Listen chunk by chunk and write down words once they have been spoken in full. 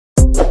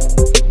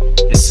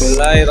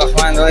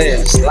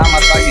Bismillahirrahmanirrahim.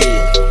 Selamat pagi.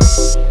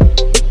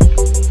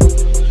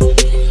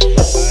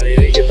 Hari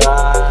ini kita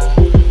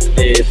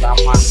di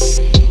Taman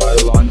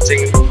baru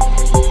launching.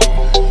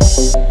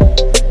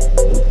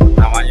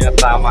 Namanya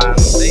Taman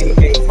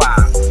Linkin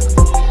Park.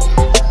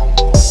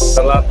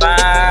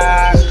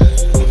 Terletak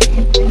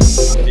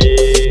di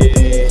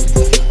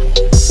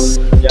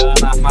Jalan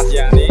Ahmad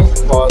Yani,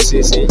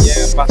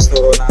 posisinya pas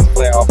turunan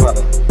flyover.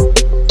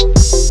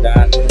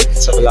 Dan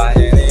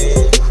sebelahnya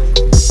ini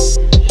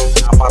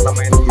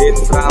apartemen Grand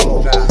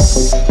Pramuka.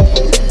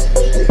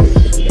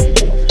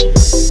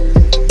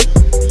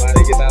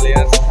 Mari kita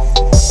lihat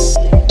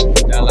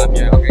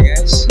dalamnya, oke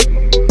guys.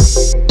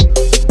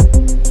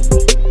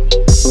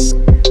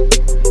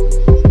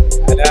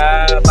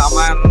 Ada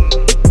Taman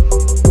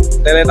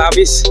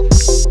Teletubbies.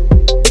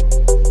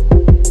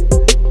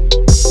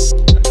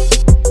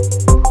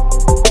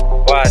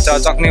 Wah,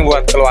 cocok nih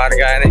buat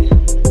keluarga nih.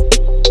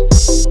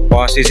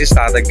 Posisi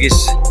strategis,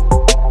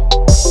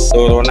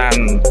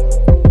 turunan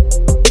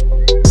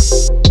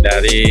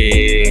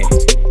dari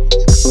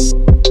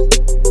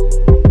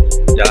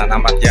Jalan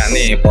Ahmad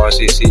Yani,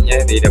 posisinya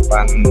di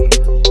depan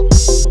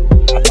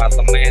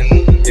apartemen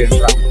Grand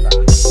Pramuka.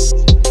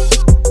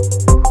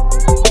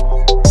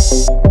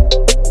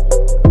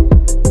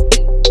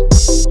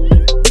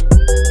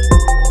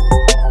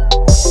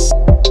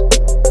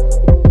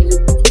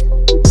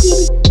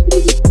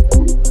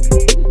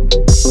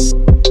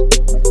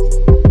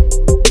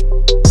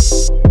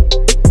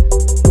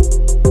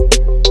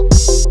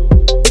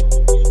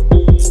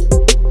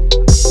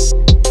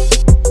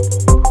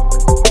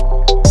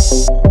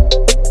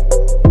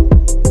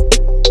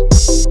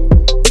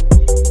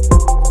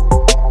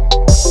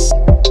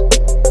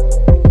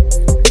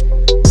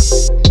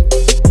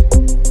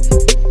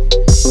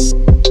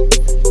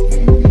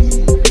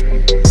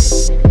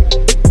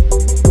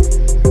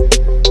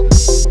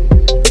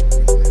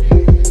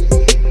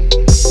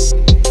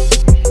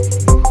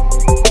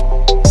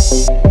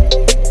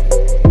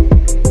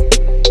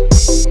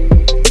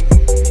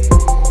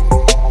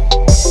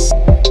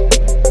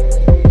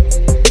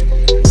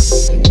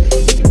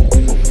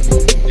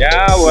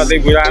 Buat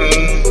liburan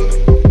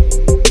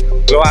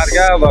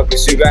keluarga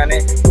bagus juga nih.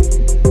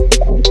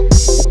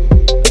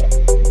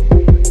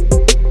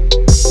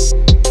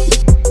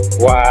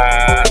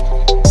 Buat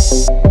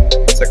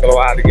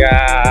sekeluarga,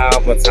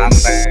 buat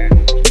santai.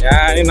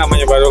 Ya, ini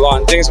namanya baru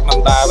launching,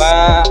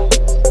 sementara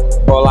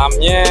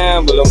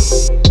kolamnya belum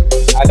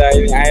ada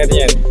ini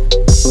airnya nih.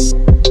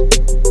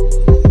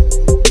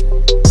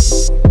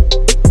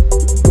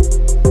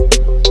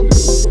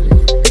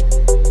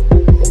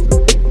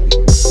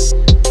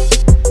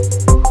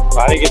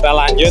 Mari kita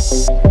lanjut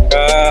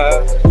ke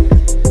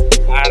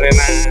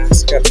arena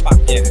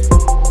skateparknya.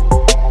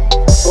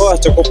 Wah,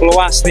 cukup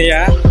luas nih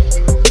ya.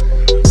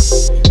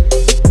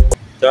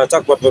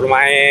 Cocok buat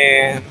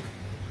bermain